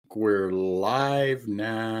we're live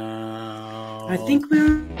now. I think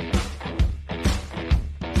we're...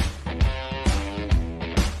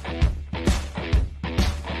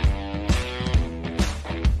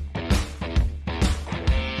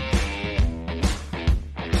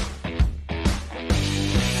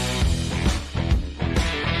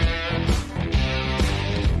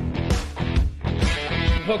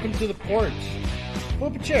 Welcome to the porch. Pull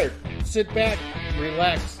up a chair, sit back,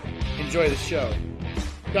 relax, enjoy the show.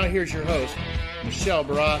 Now here's your host, Michelle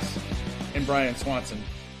Barras and Brian Swanson.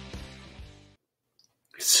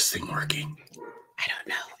 Is this thing working? I don't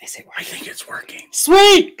know. Is it working? I think it's working.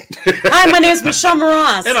 Sweet! Hi, my name is Michelle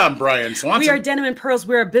Barras. And I'm Brian Swanson. We are Denim and Pearls.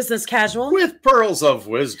 We're a business casual. With pearls of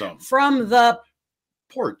wisdom. From the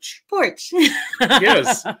porch.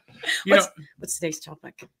 Yes. What's today's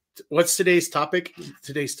topic? What's today's topic?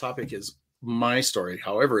 Today's topic is my story.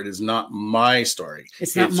 However, it is not my story.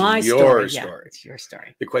 It's not my your story. story. Yeah, it's your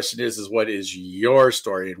story. The question is what is your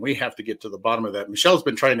story? And we have to get to the bottom of that. Michelle's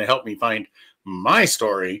been trying to help me find my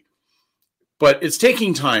story, but it's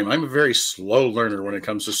taking time. I'm a very slow learner when it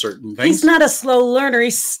comes to certain things. He's not a slow learner.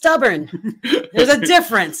 He's stubborn. There's a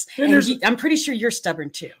difference. I'm pretty sure you're stubborn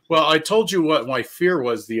too. Well, I told you what my fear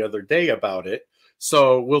was the other day about it.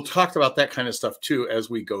 So we'll talk about that kind of stuff too as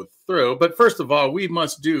we go through. But first of all, we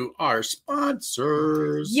must do our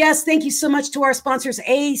sponsors. Yes, thank you so much to our sponsors,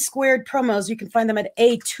 A Squared Promos. You can find them at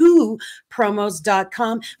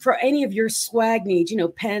a2promos.com for any of your swag needs,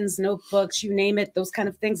 pens, notebooks, you name it, those kind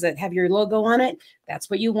of things that have your logo on it. That's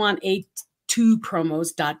what you want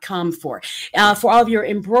a2promos.com for. For all of your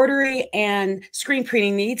embroidery and screen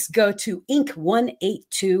printing needs, go to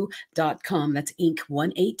ink182.com. That's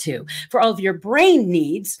ink182. For all of your brain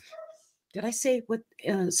needs, did I say what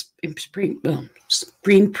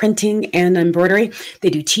screen printing and embroidery? They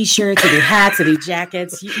do t-shirts, they do hats, they do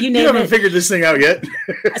jackets. You name it. You haven't figured this thing out yet.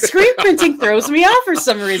 Screen printing throws me off for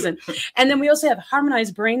some reason. And then we also have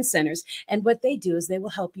Harmonized Brain Centers. And what they do is they will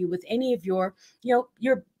help you with any of your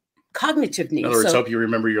cognitive needs. In other words, help you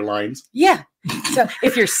remember your lines. Yeah. So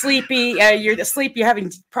if you're sleepy, you're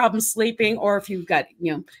having problems sleeping, or if you've got,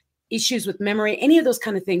 issues with memory, any of those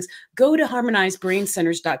kind of things, go to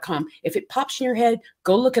harmonizedbraincenters.com. If it pops in your head,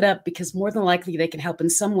 go look it up, because more than likely they can help in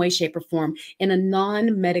some way, shape, or form in a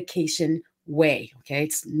non-medication way. Okay.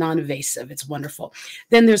 It's non-invasive. It's wonderful.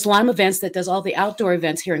 Then there's Lime Events that does all the outdoor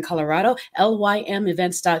events here in Colorado,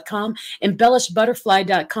 lymevents.com,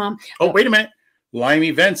 embellishbutterfly.com. Oh, wait a minute. Lime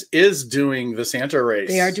Events is doing the Santa race.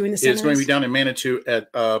 They are doing the Santa race. It's going to be down in Manitou at,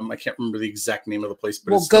 I can't remember the exact name of the place,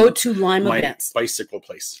 but we'll go to Lime Events. Bicycle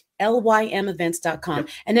place. lymevents.com. Yep.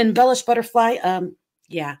 And then Embellish Butterfly,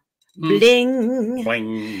 bling.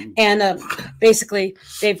 Bling. And basically,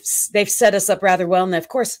 they've set us up rather well. And of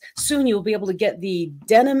course, soon you'll be able to get the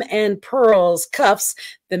Denim and Pearls cuffs.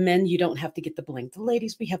 The men, you don't have to get the bling. The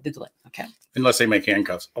ladies, we have the bling. Okay. Unless they make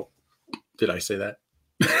handcuffs. Oh, did I say that?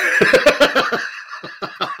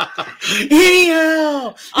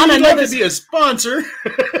 Anyhow, if you'd like to be a sponsor,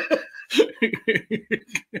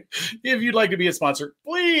 if you'd like to be a sponsor,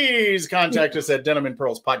 please contact us at Denim and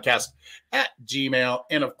Pearls Podcast at Gmail.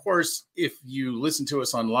 And of course, if you listen to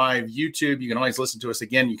us on live YouTube, you can always listen to us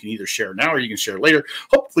again. You can either share now or you can share later.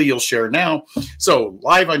 Hopefully you'll share now. So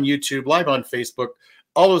live on YouTube, live on Facebook,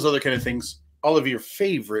 all those other kind of things. All of your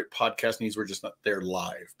favorite podcast needs, we're just not there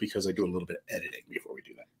live because I do a little bit of editing before we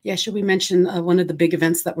do that. Yeah, should we mention one of the big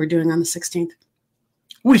events that we're doing on the 16th?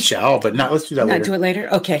 We shall, but let's do that later. Not do it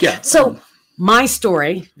later? Okay. Yeah. So my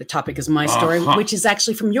story, the topic is my story, which is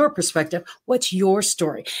actually from your perspective. What's your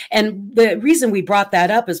story? And the reason we brought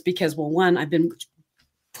that up is because, well, one, I've been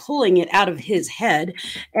pulling it out of his head.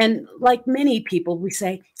 And like many people, we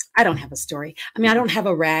say, I don't have a story. I mean, I don't have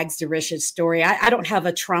a rags to riches story. I don't have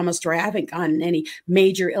a trauma story. I haven't gotten any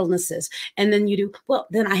major illnesses. And then you do, well,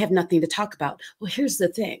 then I have nothing to talk about. Well, here's the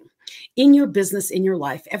thing. In your business, in your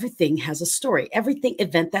life, everything has a story. Everything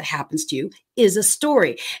event that happens to you is a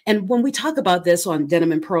story. And when we talk about this on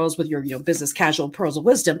Denim and Pearls with your business casual Pearls of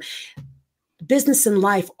Wisdom, business and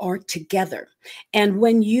life are together. And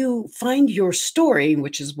when you find your story,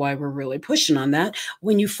 which is why we're really pushing on that,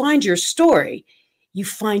 when you find your story, you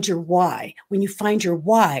find your why. When you find your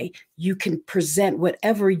why, you can present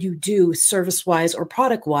whatever you do service-wise or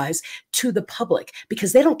product-wise to the public,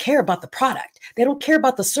 because they don't care about the product. They don't care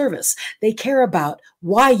about the service. They care about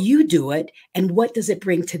why you do it and what does it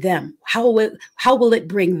bring to them? How will it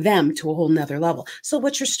bring them to a whole nother level? So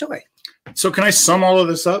what's your story? So can I sum all of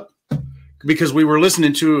this up? Because we were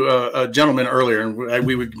listening to a gentleman earlier, and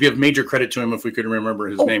we would give major credit to him if we could remember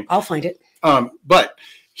his name. I'll find it. But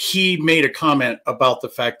he made a comment about the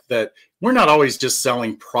fact that we're not always just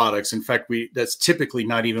selling products. In fact, that's typically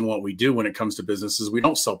not even what we do when it comes to businesses. We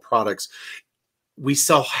don't sell products. We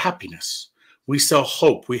sell happiness. We sell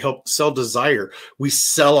hope. We help sell desire. We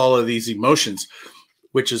sell all of these emotions,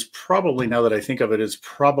 which is probably, now that I think of it, is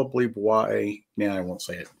probably why, I won't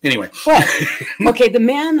say it. Anyway. Well, okay, the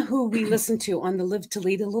man who we listened to on the Live to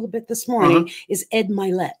Lead a little bit this morning is Ed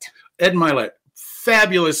Mylett. Ed Mylett,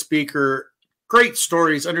 fabulous speaker, great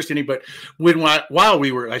stories, understanding. But while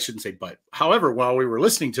we were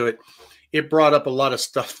listening to it, it brought up a lot of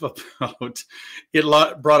stuff about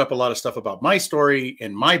my story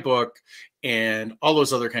and my book and all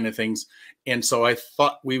those other kind of things. And so I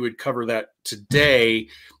thought we would cover that today,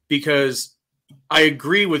 because I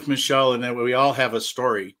agree with Michelle in that we all have a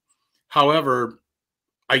story. However,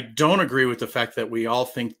 I don't agree with the fact that we all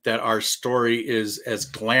think that our story is as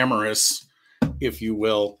glamorous, if you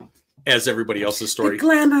will, as everybody else's story. The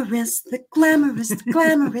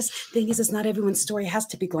glamorous thing is, not everyone's story has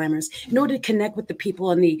to be glamorous. In order to connect with the people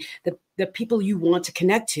and the people you want to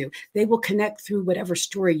connect to, they will connect through whatever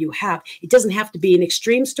story you have. It doesn't have to be an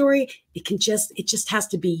extreme story. It just has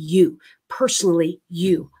to be you, personally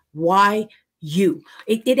you. Why you?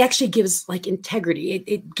 It actually gives like integrity.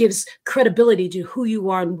 It gives credibility to who you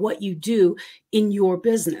are and what you do in your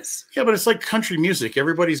business. Yeah, but it's like country music.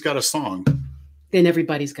 Everybody's got a song. Then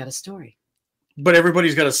everybody's got a story. But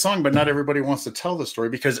everybody's got a song, but not everybody wants to tell the story,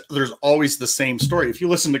 because there's always the same story. If you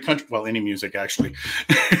listen to any music, actually,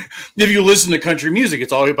 if you listen to country music,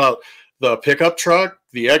 it's all about the pickup truck,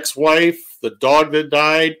 the ex-wife, the dog that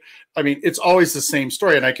died. I mean, it's always the same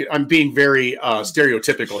story. And I'm being very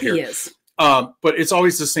stereotypical here. He is. But it's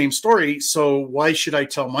always the same story. So why should I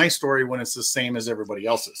tell my story when it's the same as everybody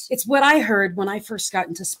else's? It's what I heard when I first got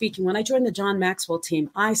into speaking. When I joined the John Maxwell team,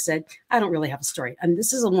 I said, I don't really have a story. And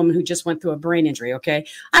this is a woman who just went through a brain injury, okay?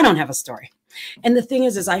 I don't have a story. And the thing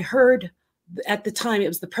is I heard at the time, it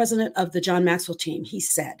was the president of the John Maxwell team. He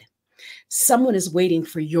said, someone is waiting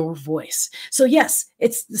for your voice. So yes,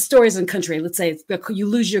 it's the stories in country. Let's say you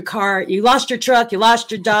lose your car, you lost your truck, you lost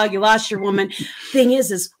your dog, you lost your woman. Thing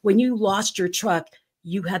is when you lost your truck,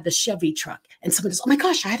 you had the Chevy truck, and someone says, oh my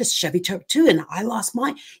gosh, I had a Chevy truck too, and I lost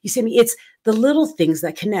mine. You see me? It's the little things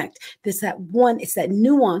that connect. It's that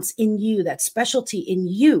nuance in you, that specialty in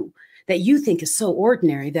you that you think is so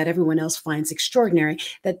ordinary that everyone else finds extraordinary,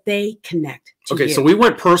 that they connect to Okay, you. so we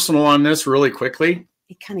went personal on this really quickly.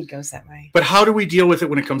 It kind of goes that way. But how do we deal with it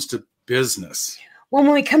when it comes to business? Well,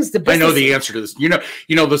 when it comes to business, I know the answer to this. You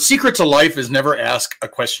know, the secret to life is never ask a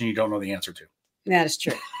question you don't know the answer to. That is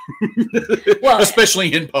true. Well,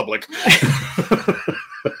 especially in public.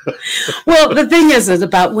 Well, the thing is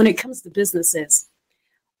about when it comes to business is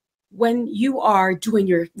when you are doing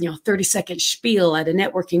your 30-second spiel at a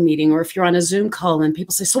networking meeting, or if you're on a Zoom call and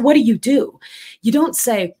people say, so what do? You don't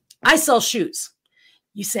say, I sell shoes.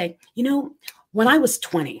 You say, when I was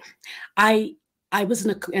 20, I was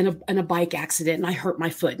in a bike accident and I hurt my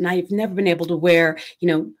foot, and I've never been able to wear,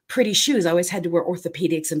 pretty shoes. I always had to wear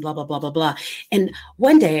orthopedics and blah, blah, blah, blah, blah. And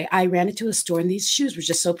one day I ran into a store and these shoes were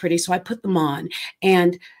just so pretty. So I put them on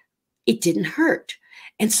and it didn't hurt.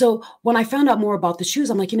 And so when I found out more about the shoes,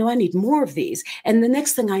 I'm like, I need more of these. And the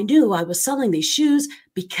next thing I knew, I was selling these shoes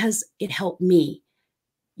because it helped me.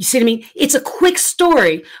 You see what I mean? It's a quick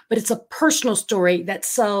story, but it's a personal story that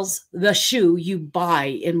sells the shoe you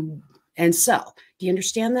buy and sell. Do you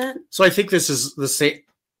understand that? So I think this is the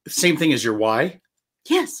same thing as your why.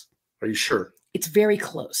 Yes. Are you sure? It's very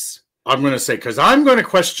close. I'm going to say, because I'm going to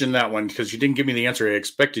question that one, because you didn't give me the answer I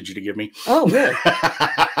expected you to give me. Oh, really?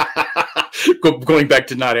 Going back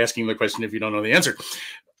to not asking the question if you don't know the answer.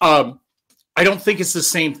 I don't think it's the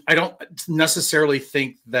same. I don't necessarily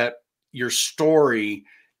think that your story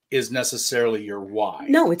is necessarily your why.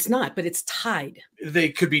 No, it's not, but it's tied. They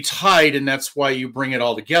could be tied, and that's why you bring it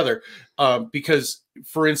all together. Because,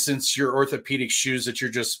 for instance, your orthopedic shoes that you're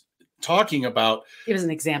just talking about. It was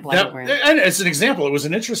an example. And it's an example. It was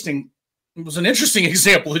an interesting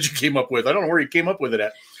example that you came up with. I don't know where you came up with it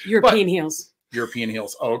at. European heels.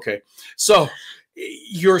 Oh, okay. So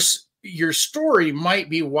your story might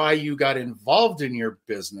be why you got involved in your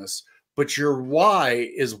business, but your why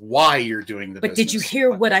is why you're doing the business. But did you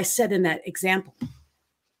hear what I said in that example?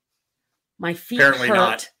 My feet Apparently hurt.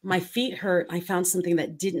 not. My feet hurt. I found something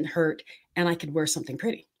that didn't hurt, and I could wear something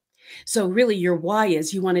pretty. So really your why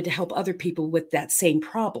is you wanted to help other people with that same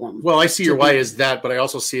problem. Well, I see your why as that, but I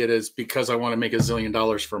also see it as because I want to make $1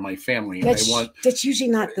 zillion for my family. That's usually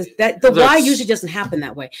not the why usually doesn't happen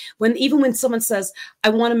that way. Even when someone says, I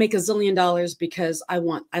want to make $1 zillion because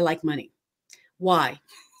I like money. Why?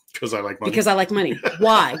 Because I like money. Because I like money.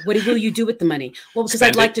 Why? What will you do with the money? Well, because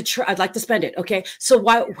I'd like to spend it. Okay. So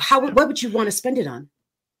what would you want to spend it on?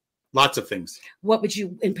 Lots of things. What would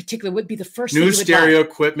you, in particular, would be the first new thing you would stereo buy?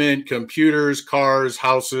 Equipment, computers, cars,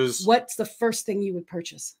 houses. What's the first thing you would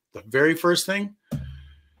purchase? The very first thing,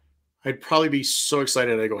 I'd probably be so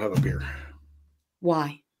excited I'd go have a beer.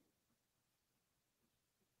 Why?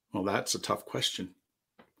 Well, that's a tough question.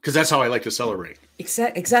 Because that's how I like to celebrate.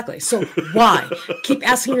 Exactly. So why? Keep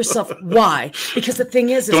asking yourself why. Because the thing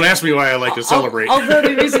is don't ask me why I like to celebrate. Although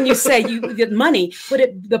the reason you say you get money, what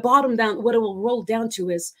it will roll down to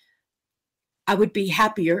is, I would be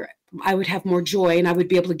happier. I would have more joy, and I would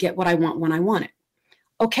be able to get what I want when I want it.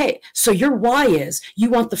 Okay. So your why is you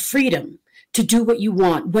want the freedom to do what you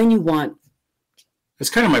want when you want. It's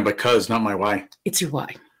kind of my because, not my why. It's your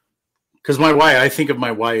why. Because my why, I think of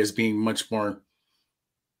my why as being much more,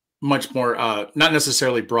 not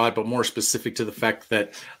necessarily broad, but more specific to the fact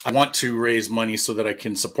that I want to raise money so that I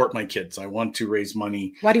can support my kids. I want to raise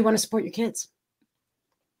money. Why do you want to support your kids?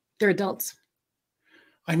 They're adults.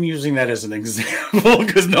 I'm using that as an example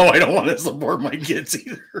because no, I don't want to support my kids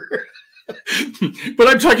either. But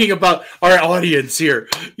I'm talking about our audience here,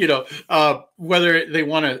 whether they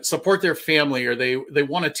want to support their family or they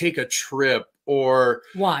want to take a trip or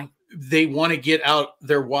why they want to get out.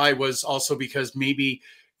 Their why was also because maybe,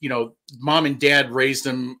 mom and dad raised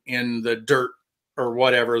them in the dirt or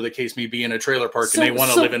whatever the case may be in a trailer park and they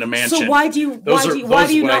want to live in a mansion. So why do you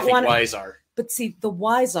not want whys are? But see, the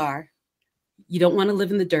whys are, you don't want to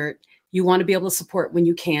live in the dirt. You want to be able to support when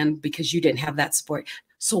you can because you didn't have that support.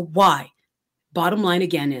 So why? Bottom line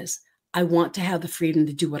again is, I want to have the freedom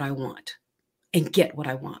to do what I want and get what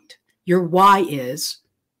I want. Your why is.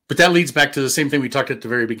 But that leads back to the same thing we talked at the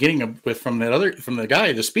very beginning from the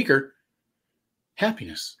guy, the speaker.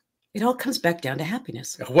 Happiness. It all comes back down to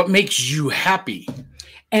happiness. What makes you happy?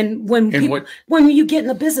 And when you get in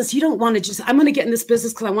a business, you don't want to just, I'm going to get in this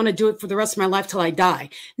business because I want to do it for the rest of my life till I die.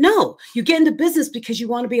 No, you get into business because you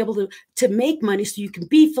want to be able to make money so you can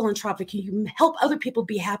be philanthropic. You can help other people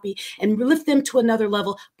be happy and lift them to another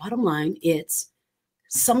level. Bottom line, it's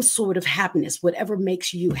some sort of happiness. Whatever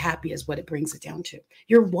makes you happy is what it brings it down to.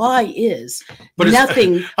 Your why is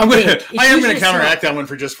nothing. I am going to counteract that one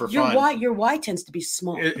for fun. Your why tends to be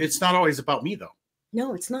small. It's not always about me though.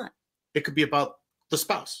 No, it's not. It could be about the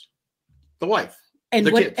spouse, the wife, and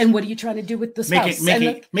the kids. And what are you trying to do with the spouse?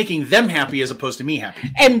 Making them happy as opposed to me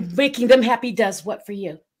happy. And making them happy does what for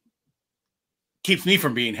you? Keeps me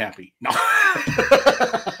from being happy. No.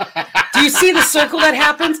 Do you see the circle that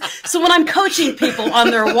happens? So when I'm coaching people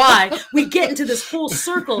on their why, we get into this whole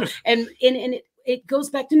circle and it goes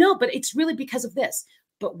back to no, but it's really because of this.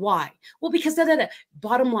 But why? Well, because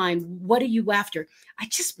bottom line, what are you after? I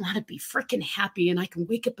just want to be freaking happy and I can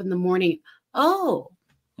wake up in the morning. Oh,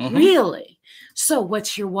 really? So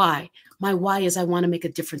what's your why? My why is I want to make a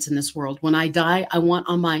difference in this world. When I die, I want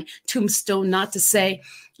on my tombstone not to say,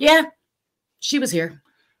 yeah, she was here.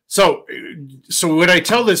 So when I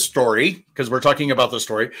tell this story, because we're talking about the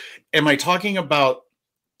story, am I talking about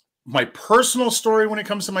my personal story when it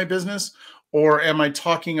comes to my business, or am I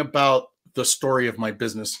talking about the story of my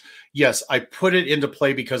business? Yes, I put it into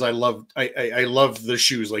play because I love the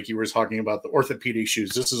shoes, like you were talking about, the orthopedic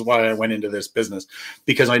shoes. This is why I went into this business,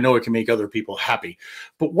 because I know it can make other people happy.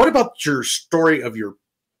 But what about your story of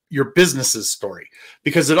your business's story?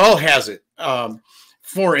 Because it all has it.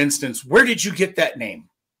 For instance, where did you get that name?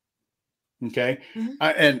 Okay.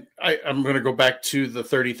 Mm-hmm. I'm going to go back to the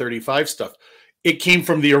 3035 stuff. It came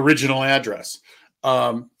from the original address,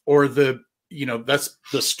 or that's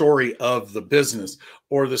the story of the business,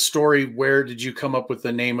 or the story. Where did you come up with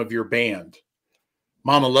the name of your band?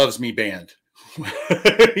 Mama Loves Me Band.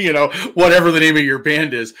 Whatever the name of your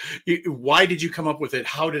band is. Why did you come up with it?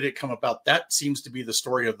 How did it come about? That seems to be the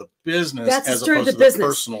story of the business. That's the story of the business.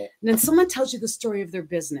 Personal. And then someone tells you the story of their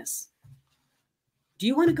business. Do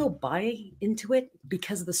you want to go buy into it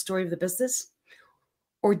because of the story of the business?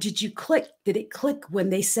 Or did it click when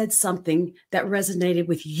they said something that resonated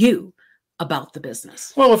with you about the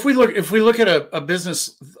business? Well, if we look at a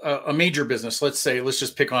business, a major business, let's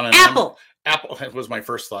just pick on an Apple. Apple was my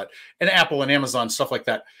first thought. And Apple and Amazon, stuff like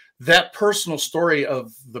that. That personal story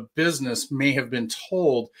of the business may have been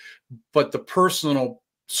told, but the personal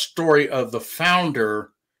story of the founder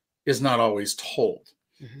is not always told.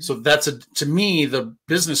 Mm-hmm. So to me, the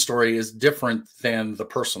business story is different than the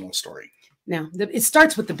personal story. Now, it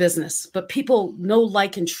starts with the business, but people know,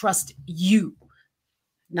 like, and trust you.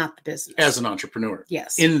 not the business. As an entrepreneur.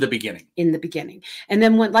 Yes. In the beginning. In the beginning. And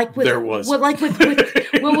then with Apple.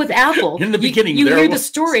 In the beginning, you hear the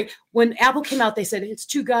story. When Apple came out, they said it's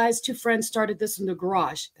two guys, two friends started this in the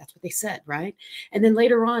garage. That's what they said, right? And then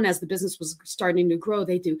later on, as the business was starting to grow,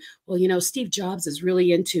 they do, well, you know, Steve Jobs is really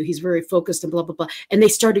he's very focused and blah, blah, blah. And they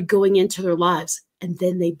started going into their lives. And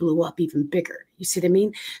then they blew up even bigger. You see what I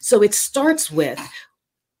mean? So it starts with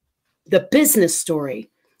the business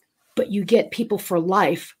story, but you get people for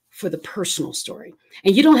life for the personal story.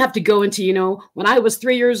 And you don't have to go into, you know, when I was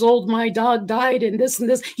 3 years old, my dog died and this and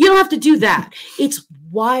this. You don't have to do that. It's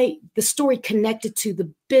why the story connected to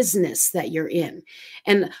the business that you're in.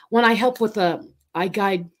 And when I help with I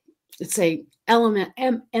guide, let's say,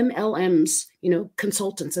 MLMs, you know,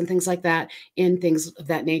 consultants and things like that, in things of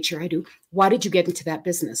that nature. I do. Why did you get into that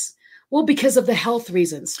business? Well, because of the health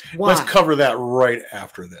reasons. Why? Let's cover that right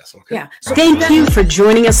after this. Okay. Yeah. So thank you for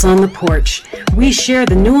joining us on the porch. We share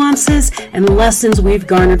the nuances and lessons we've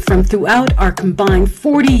garnered from throughout our combined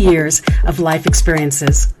 40 years of life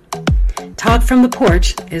experiences. Talk from the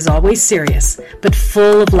porch is always serious, but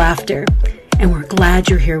full of laughter. And we're glad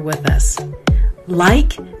you're here with us.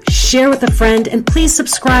 Like, share with a friend, and please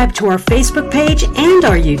subscribe to our Facebook page and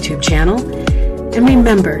our YouTube channel. And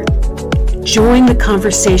remember, join the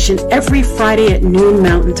conversation every Friday at noon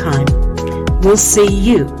Mountain Time. We'll see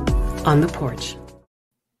you on the porch.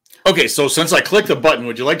 Okay, so since I clicked the button,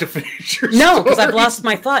 would you like to finish your No, because story? I've lost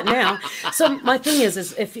my thought now. So my thing is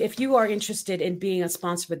if you are interested in being a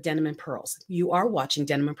sponsor with Denim and Pearls, you are watching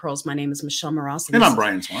Denim and Pearls. My name is Michelle Moras. And I'm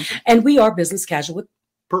Brian Swanson. And we are Business Casual with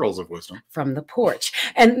Pearls of Wisdom. From the porch.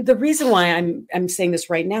 And the reason why I'm saying this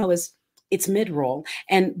right now is it's mid-roll.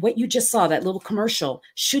 And what you just saw, that little commercial,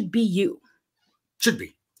 should be you. Should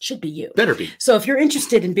be you. Better be. So if you're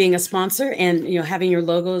interested in being a sponsor and, you know, having your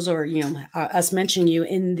logos or, you know, us mention you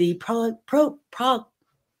in the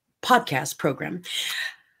podcast program,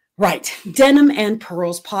 right. Denim and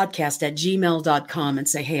Pearls podcast at gmail.com and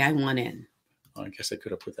say, hey, I want in. I guess I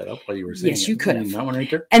could have put that up while you were saying Yes, you could have. That one right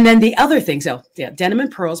there. And then the other thing, so yeah, Denim and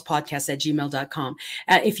Pearls podcast at gmail.com.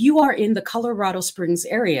 If you are in the Colorado Springs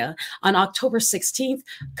area on October 16th,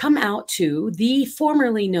 come out to the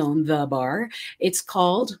formerly known The Bar. It's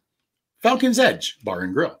called Falcon's Edge Bar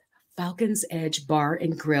and Grill. Falcon's Edge Bar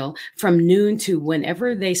and Grill from noon to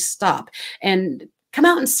whenever they stop. And come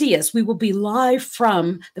out and see us. We will be live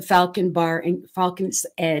from the Falcon's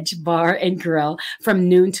Edge Bar and Grill from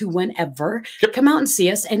noon to whenever. Yep. Come out and see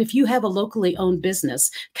us. And if you have a locally owned business,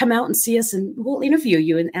 come out and see us and we'll interview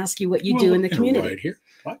you and ask you what you do in the community. Right here.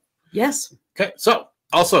 What? Yes. Okay. So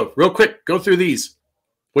also real quick, go through these.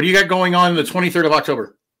 What do you got going on the 23rd of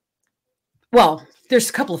October? Well, there's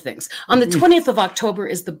a couple of things. On the 20th of October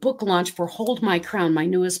is the book launch for Hold My Crown, my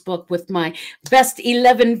newest book with my best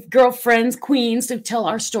 11 girlfriends, queens, to tell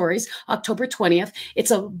our stories, October 20th.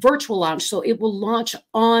 It's a virtual launch, so it will launch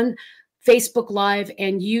on Facebook Live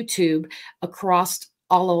and YouTube across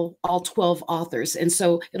all 12 authors. And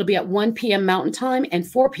so it'll be at 1 p.m. Mountain Time and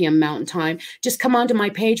 4 p.m. Mountain Time. Just come onto my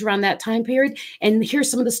page around that time period and hear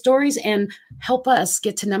some of the stories and help us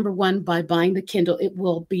get to #1 by buying the Kindle. It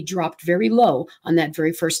will be dropped very low on that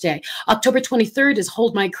very first day. October 23rd is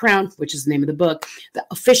Hold My Crown, which is the name of the book, the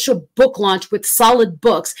official book launch with solid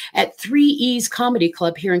books at 3E's Comedy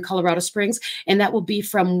Club here in Colorado Springs. And that will be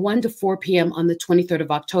from 1 to 4 p.m. on the 23rd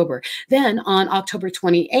of October. Then on October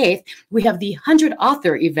 28th, we have the 100 author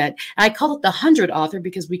event. I call it the 100 author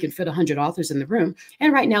because we can fit 100 authors in the room.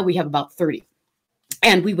 And right now we have about 30.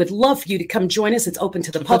 And we would love for you to come join us. It's open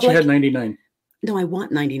to the public. You had 99. No, I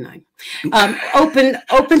want 99.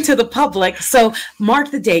 Open to the public. So mark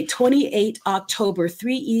the date, 28 October,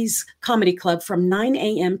 3E's Comedy Club from 9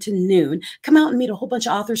 a.m. to noon. Come out and meet a whole bunch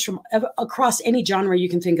of authors from across any genre you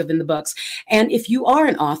can think of in the books. And if you are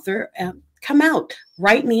an author, come out,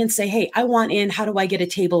 write me and say, hey, I want in. How do I get a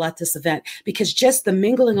table at this event? Because just the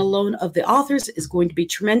mingling alone of the authors is going to be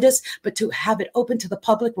tremendous. But to have it open to the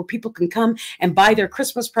public where people can come and buy their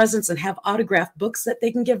Christmas presents and have autographed books that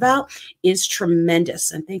they can give out is tremendous.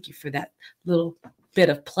 And thank you for that little bit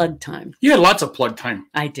of plug time. You had lots of plug time.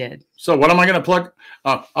 I did. So what am I going to plug?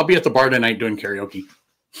 I'll be at the bar tonight doing karaoke.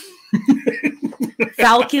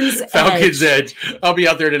 Falcon's Edge. I'll be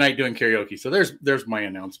out there tonight doing karaoke. So there's my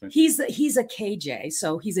announcement. He's a KJ,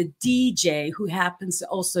 so he's a DJ who happens to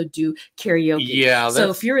also do karaoke. Yeah. So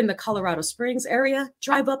if you're in the Colorado Springs area,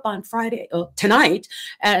 drive up on Friday tonight.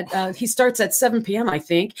 He starts at 7 p.m. I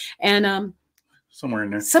think, and somewhere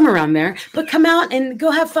in there, somewhere around there. But come out and go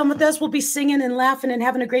have fun with us. We'll be singing and laughing and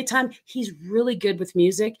having a great time. He's really good with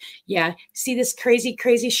music. Yeah. See this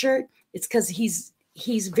crazy shirt? It's because he's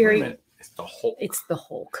very. It's the Hulk. It's the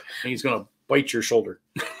Hulk. And he's going to bite your shoulder.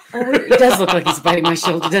 Oh, it does look like he's biting my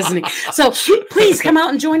shoulder, doesn't he? So please come out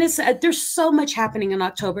and join us. There's so much happening in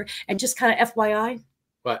October. And just kind of FYI,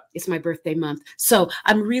 What? It's my birthday month. So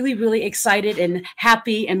I'm really, really excited and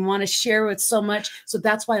happy and want to share with so much. So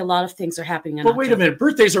that's why a lot of things are happening in But October. wait a minute,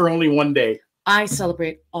 birthdays are only one day. I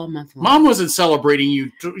celebrate all month long. Mom wasn't celebrating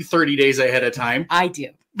you 30 days ahead of time. I do.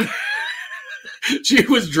 She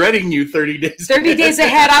was dreading you 30 days 30 days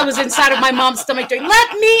ahead, I was inside of my mom's stomach doing,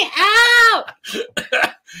 let me out.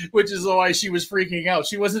 Which is why she was freaking out.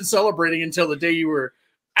 She wasn't celebrating until the day you were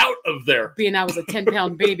out of there. Being I was a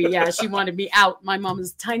 10-pound baby. Yeah, she wanted me out. My mom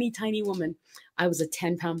is a tiny, tiny woman. I was a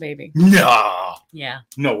 10-pound baby. No. Yeah.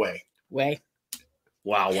 No way. Way.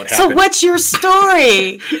 Wow, what So happened? what's your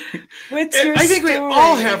story? What's your I think story? we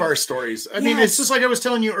all have our stories. I mean, it's Yes. just like I was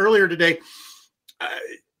telling you earlier today.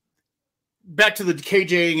 Back to the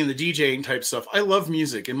KJing and the DJing type stuff. I love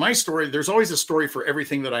music. In my story, there's always a story for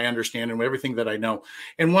everything that I understand and everything that I know.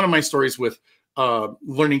 And one of my stories with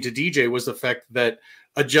learning to DJ was the fact that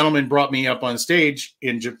a gentleman brought me up on stage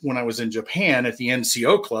when I was in Japan at the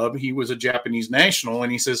NCO club. He was a Japanese national,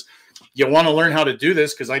 and he says, you want to learn how to do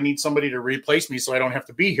this? Because I need somebody to replace me so I don't have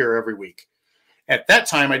to be here every week. At that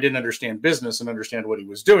time, I didn't understand business and understand what he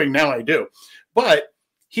was doing. Now I do. But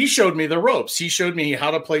he showed me the ropes. He showed me how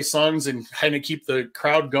to play songs and kind of keep the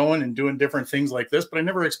crowd going and doing different things like this. But I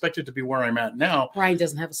never expected to be where I'm at now. Ryan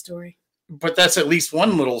doesn't have a story. But that's at least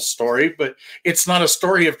one little story. But it's not a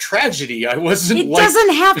story of tragedy. I wasn't. It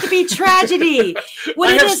doesn't have to be tragedy.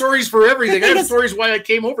 I have stories for everything. I have stories why I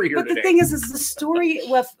came over here but today. the thing is the story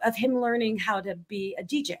of him learning how to be a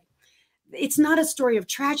DJ. It's not a story of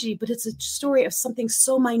tragedy, but it's a story of something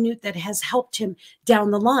so minute that has helped him down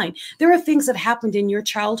the line. There are things that happened in your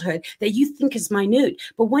childhood that you think is minute,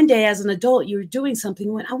 but one day as an adult, you're doing something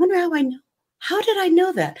and went, I wonder how I know. How did I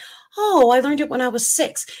know that? Oh, I learned it when I was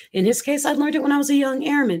 6. In his case, I learned it when I was a young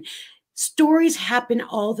airman. Stories happen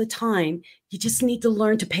all the time. You just need to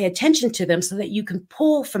learn to pay attention to them so that you can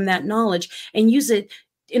pull from that knowledge and use it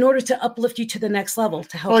in order to uplift you to the next level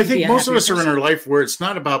to help. Well, I you be think a most of happier us are in person. our life where it's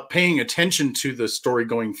not about paying attention to the story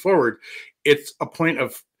going forward. It's a point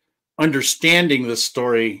of understanding the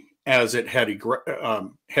story as it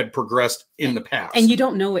had progressed in the past. And you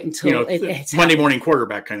don't know it until it's Monday happened. morning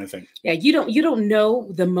quarterback kind of thing. Yeah, you don't know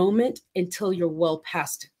the moment until you're well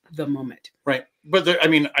past the moment. Right. But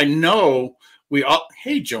I know we all,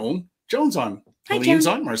 hey, Joan's on. Hi, Colleen's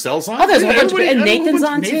Joan. on. Marcel's on. Oh, there's a whole bunch of- and Everybody- Nathan's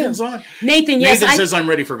on, too. Nathan's on. Nathan, yes, Nathan says I'm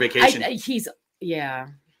ready for vacation. Yeah.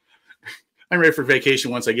 I'm ready for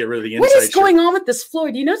vacation once I get rid of the inside What is shirt. going on with this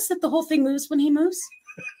floor? Do you notice that the whole thing moves when he moves?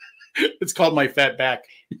 It's called my fat back.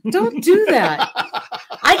 Don't do that.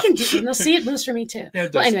 I can do. No, see, it moves for me too. Yeah,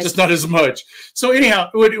 it does. Well, anyways. Just not as much. So anyhow,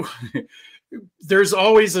 there's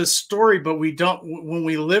always a story, but we don't. When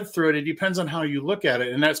we live through it, it depends on how you look at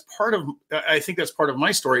it, and that's part of. I think that's part of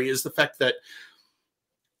my story is the fact that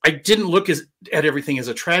I didn't look at everything as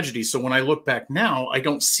a tragedy. So when I look back now, I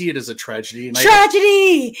don't see it as a tragedy. And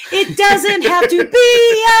Tragedy. It doesn't have to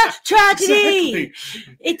be a tragedy.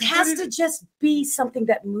 Exactly. It has to just be something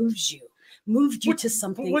that moves you. Moved you to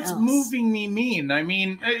something What's else. moving me mean? I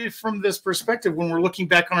mean, from this perspective, when we're looking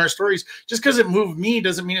back on our stories, just because it moved me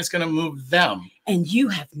doesn't mean it's going to move them. And you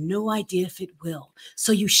have no idea if it will.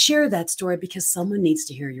 So you share that story because someone needs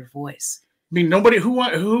to hear your voice. I mean, nobody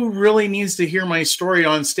who really needs to hear my story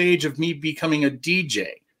on stage of me becoming a DJ.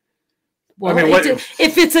 Well, I mean,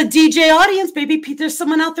 if it's a DJ audience, maybe there's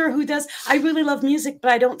someone out there who does. I really love music,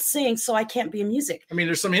 but I don't sing, so I can't be a music. I mean,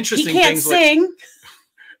 there's some He interesting can't things. sing,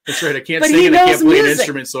 That's right. I can't but sing he and I can't knows play an music.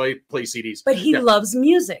 instrument, so I play CDs. but he Yeah. loves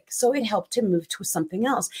music, so it helped him move to something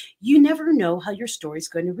else. You never know how your story's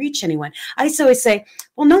going to reach anyone. I used to always say,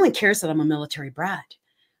 well, no one cares that I'm a military brat.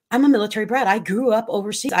 I'm a military brat. I grew up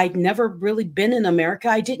overseas. I'd never really been in America.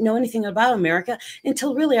 I didn't know anything about America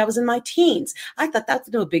until really I was in my teens. I thought that's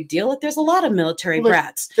no big deal. Like, there's a lot of military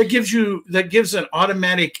brats. That gives an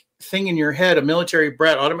automatic thing in your head. A military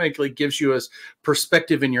brat automatically gives you a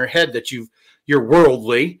perspective in your head that you're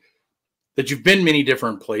worldly, that you've been many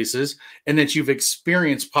different places, and that you've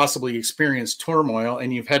possibly experienced turmoil,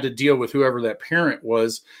 and you've had to deal with whoever that parent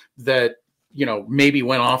was that maybe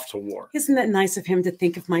went off to war. Isn't that nice of him to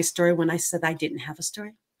think of my story when I said I didn't have a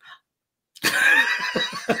story?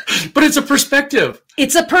 But it's a perspective.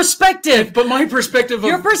 It's a perspective. But my perspective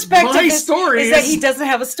Your of perspective my is story that he doesn't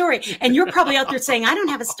have a story. And you're probably out there saying, I don't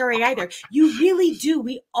have a story either. You really do.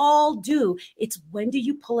 We all do. It's when do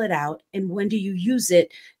you pull it out and when do you use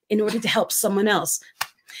it in order to help someone else?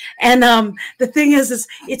 And the thing is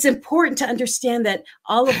it's important to understand that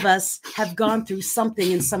all of us have gone through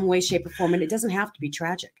something in some way, shape, or form, and it doesn't have to be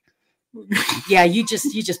tragic. Yeah, you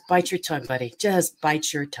just bite your tongue, buddy. Just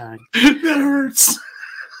bite your tongue. That hurts.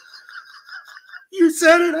 You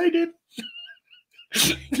said it, I did.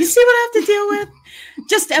 You see what I have to deal with?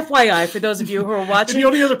 Just FYI, for those of you who are watching, And the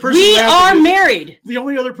only other person we are laughing married. The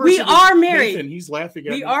only other person We are married. Nathan. He's laughing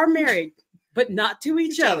at We me. are married, but not to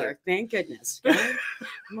each other. Thank goodness. Okay?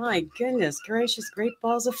 My goodness gracious, great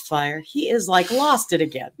balls of fire. He is like lost it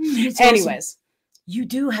again. It's Anyways, you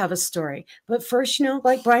do have a story, but first,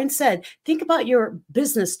 like Brian said, think about your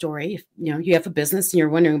business story. If, you have a business and you're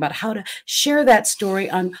wondering about how to share that story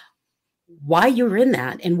on why you're in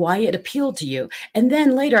that and why it appealed to you. And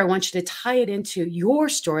then later, I want you to tie it into your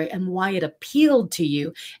story and why it appealed to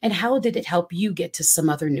you and how did it help you get to some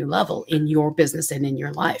other new level in your business and in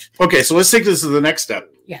your life. Okay, so let's take this to the next step.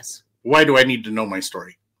 Yes. Why do I need to know my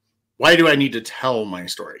story? Why do I need to tell my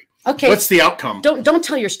story? Okay. What's the outcome? Don't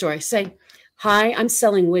tell your story. Say, "Hi, I'm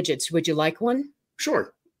selling widgets. Would you like one?"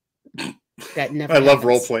 Sure. That never I love happens.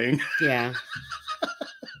 role playing. Yeah.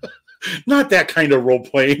 Not that kind of role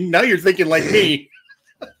playing. Now you're thinking like me.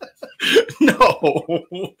 No.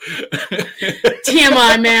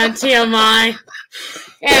 TMI, man. TMI.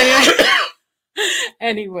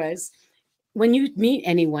 Anyways, when you meet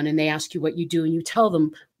anyone and they ask you what you do and you tell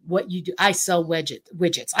them what you do, I sell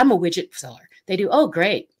widgets. I'm a widget seller. They do, "Oh,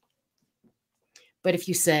 great." But if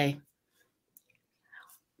you say,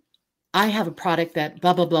 "I have a product that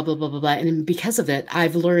blah, blah, blah, blah, blah, blah, blah. And because of it,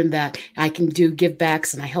 I've learned that I can do give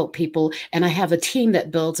backs and I help people. And I have a team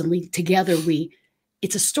that builds and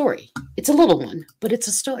it's a story. It's a little one, but it's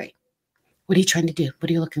a story." What are you trying to do? What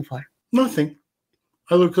are you looking for? Nothing.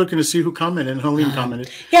 I looking to see who commented, and Helene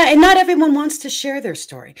commented. Yeah, and not everyone wants to share their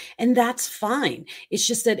story, and that's fine. It's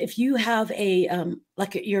just that if you have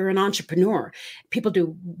you're an entrepreneur,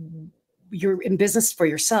 you're in business for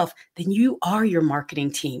yourself, then you are your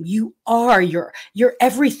marketing team. You are your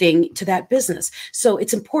everything to that business. So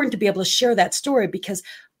it's important to be able to share that story because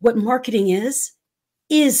what marketing is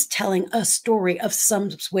telling a story of some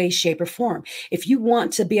way, shape, or form. If you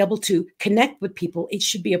want to be able to connect with people, it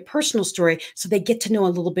should be a personal story so they get to know a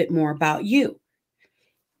little bit more about you.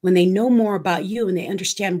 When they know more about you and they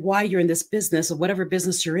understand why you're in this business or whatever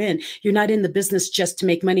business you're in, you're not in the business just to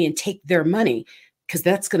make money and take their money, because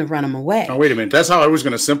that's going to run them away. Oh, wait a minute. That's how I was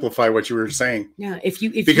going to simplify what you were saying. Yeah.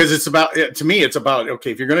 It's about, to me, it's about,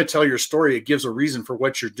 okay, if you're going to tell your story, it gives a reason for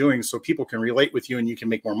what you're doing so people can relate with you and you can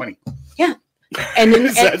make more money. Yeah. And then,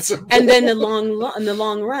 and then in the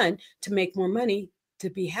long run, to make more money, to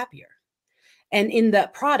be happier. And in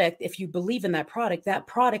that product, if you believe in that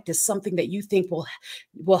product is something that you think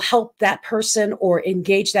will help that person or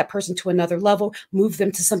engage that person to another level, move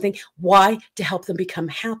them to something. Why? To help them become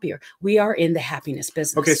happier. We are in the happiness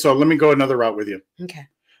business. Okay, so let me go another route with you. Okay.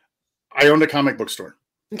 I owned a comic book store.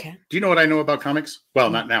 Okay. Do you know what I know about comics? Well,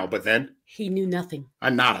 not now, but then. He knew nothing.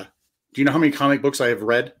 I'm nada. Do you know how many comic books I have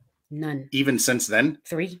read? None. Even since then?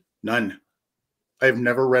 3. None. I've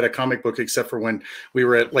never read a comic book except for when we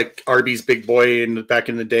were at like Arby's Big Boy back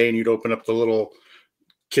in the day, and you'd open up the little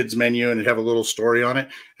kids menu and it'd have a little story on it.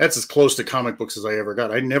 That's as close to comic books as I ever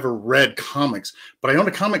got. I never read comics, but I own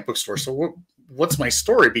a comic book store. So what's my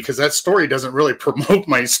story? Because that story doesn't really promote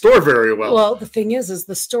my store very well. Well, the thing is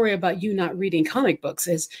the story about you not reading comic books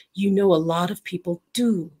is, a lot of people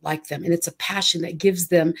do like them. And it's a passion that gives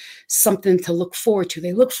them something to look forward to.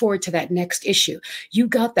 They look forward to that next issue. You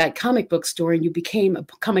got that comic book store and you became a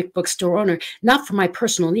comic book store owner, not for my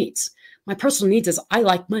personal needs. My personal needs is I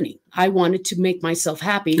like money. I wanted to make myself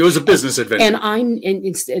happy. It was a business adventure. And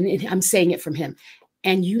I'm saying it from him.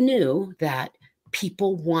 And you knew that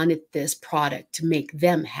people wanted this product to make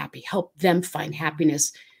them happy, help them find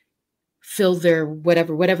happiness, fill their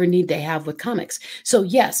whatever need they have with comics. So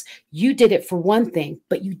yes, you did it for one thing,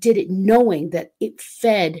 but you did it knowing that it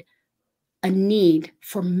fed a need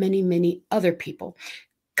for many, many other people.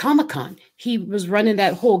 Comic-Con, he was running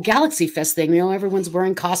that whole Galaxy Fest thing. Everyone's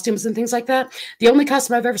wearing costumes and things like that. The only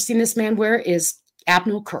costume I've ever seen this man wear is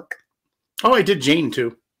Admiral Kirk. Oh, I did Jane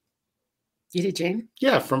too. You did Jane?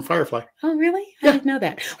 Yeah, from Firefly. Oh, really? Yeah. I didn't know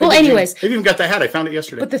that. Well, anyways. Jane. I even got the hat. I found it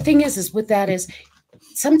yesterday. But the thing is with that is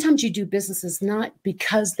sometimes you do businesses not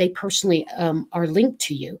because they personally are linked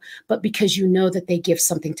to you, but because you know that they give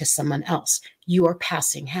something to someone else. You are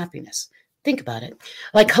passing happiness. Think about it.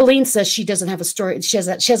 Like Helene says she doesn't have a story. She has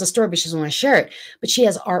a story, but she doesn't want to share it. But she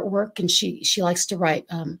has artwork and she likes to write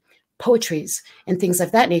poetries and things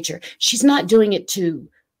of that nature. She's not doing it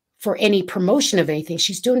for any promotion of anything.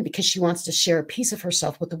 She's doing it because she wants to share a piece of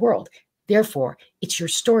herself with the world. Therefore, it's your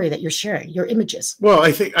story that you're sharing, your images. Well,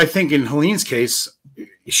 I think in Helene's case,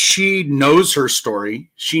 she knows her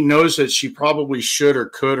story. She knows that she probably should or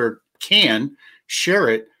could or can share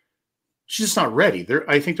it, she's just not ready.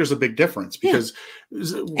 I think there's a big difference because,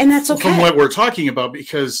 and that's okay. From what we're talking about,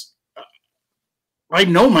 because I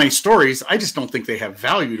know my stories. I just don't think they have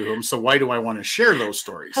value to them. So why do I want to share those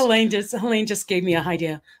stories? Helene just gave me an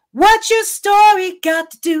idea. What's your story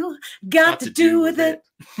got to do with it?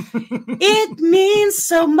 It means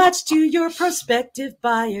so much to your prospective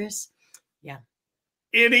buyers. Yeah.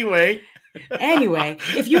 Anyway,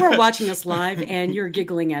 if you are watching us live and you're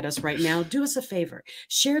giggling at us right now, do us a favor.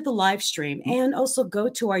 Share the live stream and also go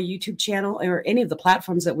to our YouTube channel or any of the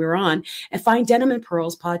platforms that we're on and find Denim and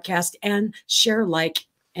Pearls podcast and share, like,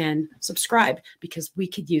 and subscribe, because we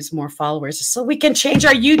could use more followers so we can change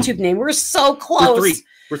our YouTube name. We're so close.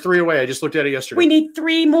 We're 3 away. I just looked at it yesterday. We need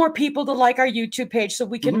 3 more people to like our YouTube page so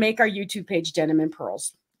we can make our YouTube page Denim and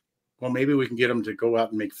Pearls. Well, maybe we can get them to go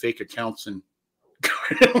out and make fake accounts and go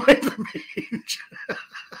and like the page.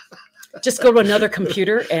 Just go to another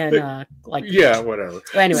computer and yeah, whatever.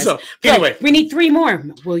 Anyways, anyway, we need 3 more.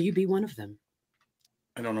 Will you be one of them?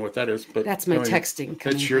 I don't know what that is, but that's my texting.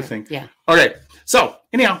 That's your thing. Yeah. Okay. So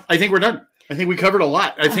anyhow, I think we're done. I think we covered a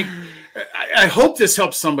lot. I hope this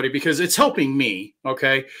helps somebody, because it's helping me.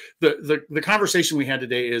 Okay. The conversation we had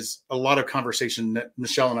today is a lot of conversation that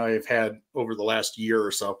Michelle and I have had over the last year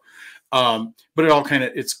or so. But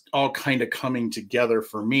it's all kind of coming together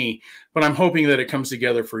for me, but I'm hoping that it comes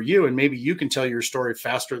together for you, and maybe you can tell your story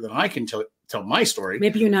faster than I can tell my story.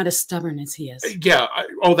 Maybe you're not as stubborn as he is. Yeah.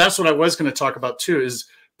 That's what I was going to talk about too, is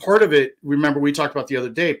part of it. Remember, we talked about the other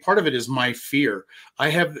day, part of it is my fear.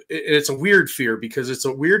 It's a weird fear, because it's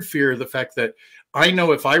a weird fear of the fact that I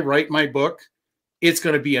know if I write my book, it's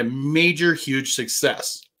going to be a major, huge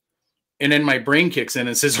success. And then my brain kicks in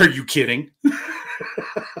and says, "Are you kidding?"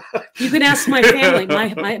 You can ask my family,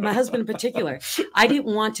 my husband in particular. I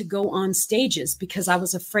didn't want to go on stages because I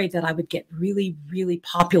was afraid that I would get really, really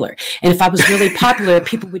popular. And if I was really popular,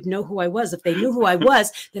 people would know who I was. If they knew who I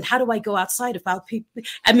was, then how do I go outside without people?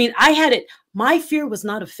 I mean, I had it. My fear was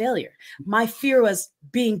not a failure. My fear was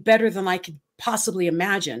being better than I could possibly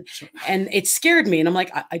imagine. And it scared me. And I'm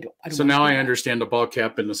like, I don't. So now I understand the ball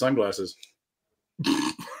cap and the sunglasses.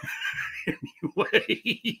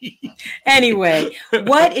 Anyway,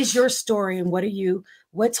 what is your story, and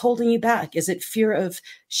what's holding you back? Is it fear of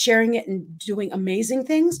sharing it and doing amazing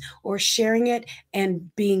things, or sharing it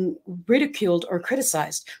and being ridiculed or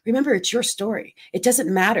criticized? Remember, it's your story. It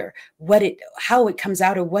doesn't matter how it comes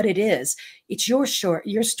out or what it is. It's your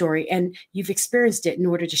story, and you've experienced it in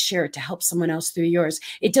order to share it, to help someone else through yours.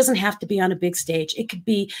 It doesn't have to be on a big stage. It could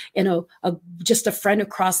be just a friend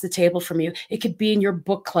across the table from you. It could be in your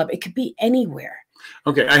book club. It could be anywhere.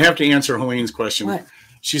 Okay, I have to answer Helene's question. What?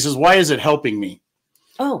 She says, "Why is it helping me?"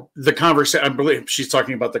 Oh, the conversation. I believe she's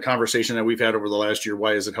talking about the conversation that we've had over the last year.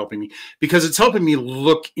 Why is it helping me? Because it's helping me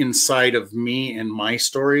look inside of me and my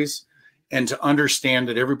stories, and to understand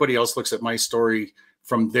that everybody else looks at my story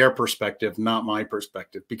from their perspective, not my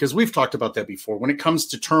perspective. Because we've talked about that before. When it comes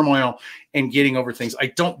to turmoil and getting over things, I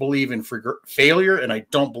don't believe in failure, and I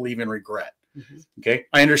don't believe in regret. Mm-hmm. Okay.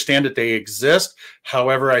 I understand that they exist.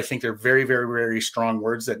 However, I think they're very, very, very strong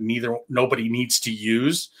words that nobody needs to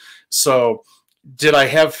use. So did I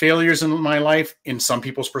have failures in my life? In some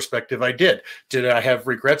people's perspective, I did. Did I have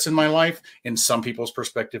regrets in my life? In some people's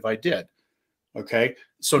perspective, I did. Okay.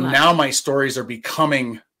 So now my stories are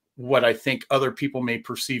becoming what I think other people may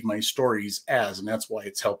perceive my stories as. And that's why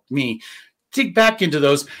it's helped me dig back into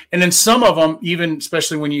those. And then some of them, even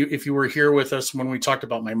especially if you were here with us when we talked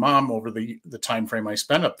about my mom over the time frame I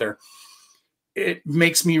spent up there, it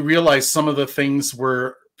makes me realize some of the things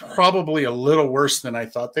were probably a little worse than I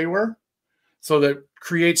thought they were. So that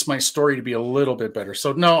creates my story to be a little bit better.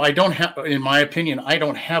 So no, I don't have, in my opinion, I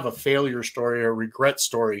don't have a failure story or a regret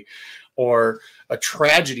story or a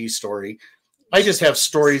tragedy story. I just have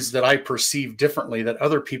stories that I perceive differently that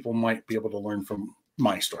other people might be able to learn from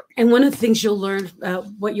my story. And one of the things you'll learn,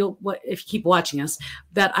 what if you keep watching us,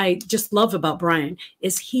 that I just love about Brian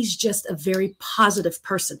is he's just a very positive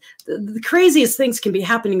person. The craziest things can be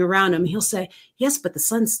happening around him. He'll say, "Yes, but the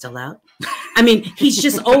sun's still out." I mean, he's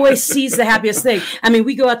just always sees the happiest thing. I mean,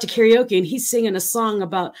 we go out to karaoke and he's singing a song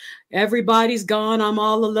about everybody's gone, I'm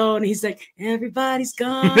all alone. He's like, everybody's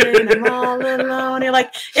gone and I'm all alone. And you're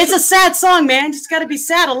like, it's a sad song, man. Just got to be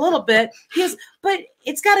sad a little bit. He goes, but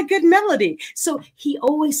it's got a good melody. So he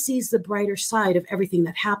always sees the brighter side of everything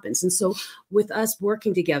that happens. And so with us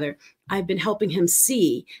working together, I've been helping him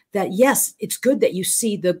see that, yes, it's good that you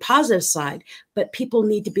see the positive side, but people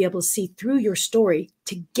need to be able to see through your story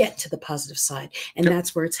to get to the positive side. And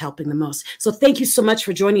that's where it's helping the most. So thank you so much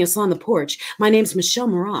for joining us on the porch. My name's Michelle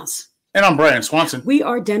Moras. And I'm Brian Swanson. We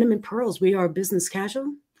are Denim and Pearls. We are business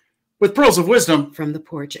casual. with pearls of wisdom from the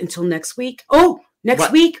porch. Until next week. Oh,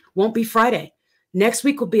 next week won't be Friday. Next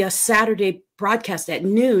week will be a Saturday broadcast at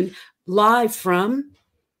noon, live from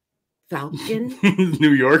Falcon,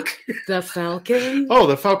 New York. The Falcon. Oh,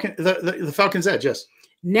 the Falcon, the Falcon's Edge. Yes.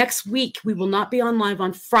 Next week, we will not be on live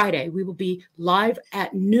on Friday. We will be live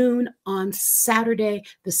at noon on Saturday,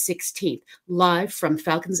 the 16th, live from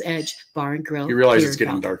Falcon's Edge Bar and Grill. You realize it's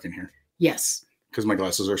getting dark in here? Yes. Because my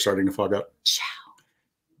glasses are starting to fog up. Ciao.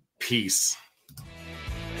 Peace.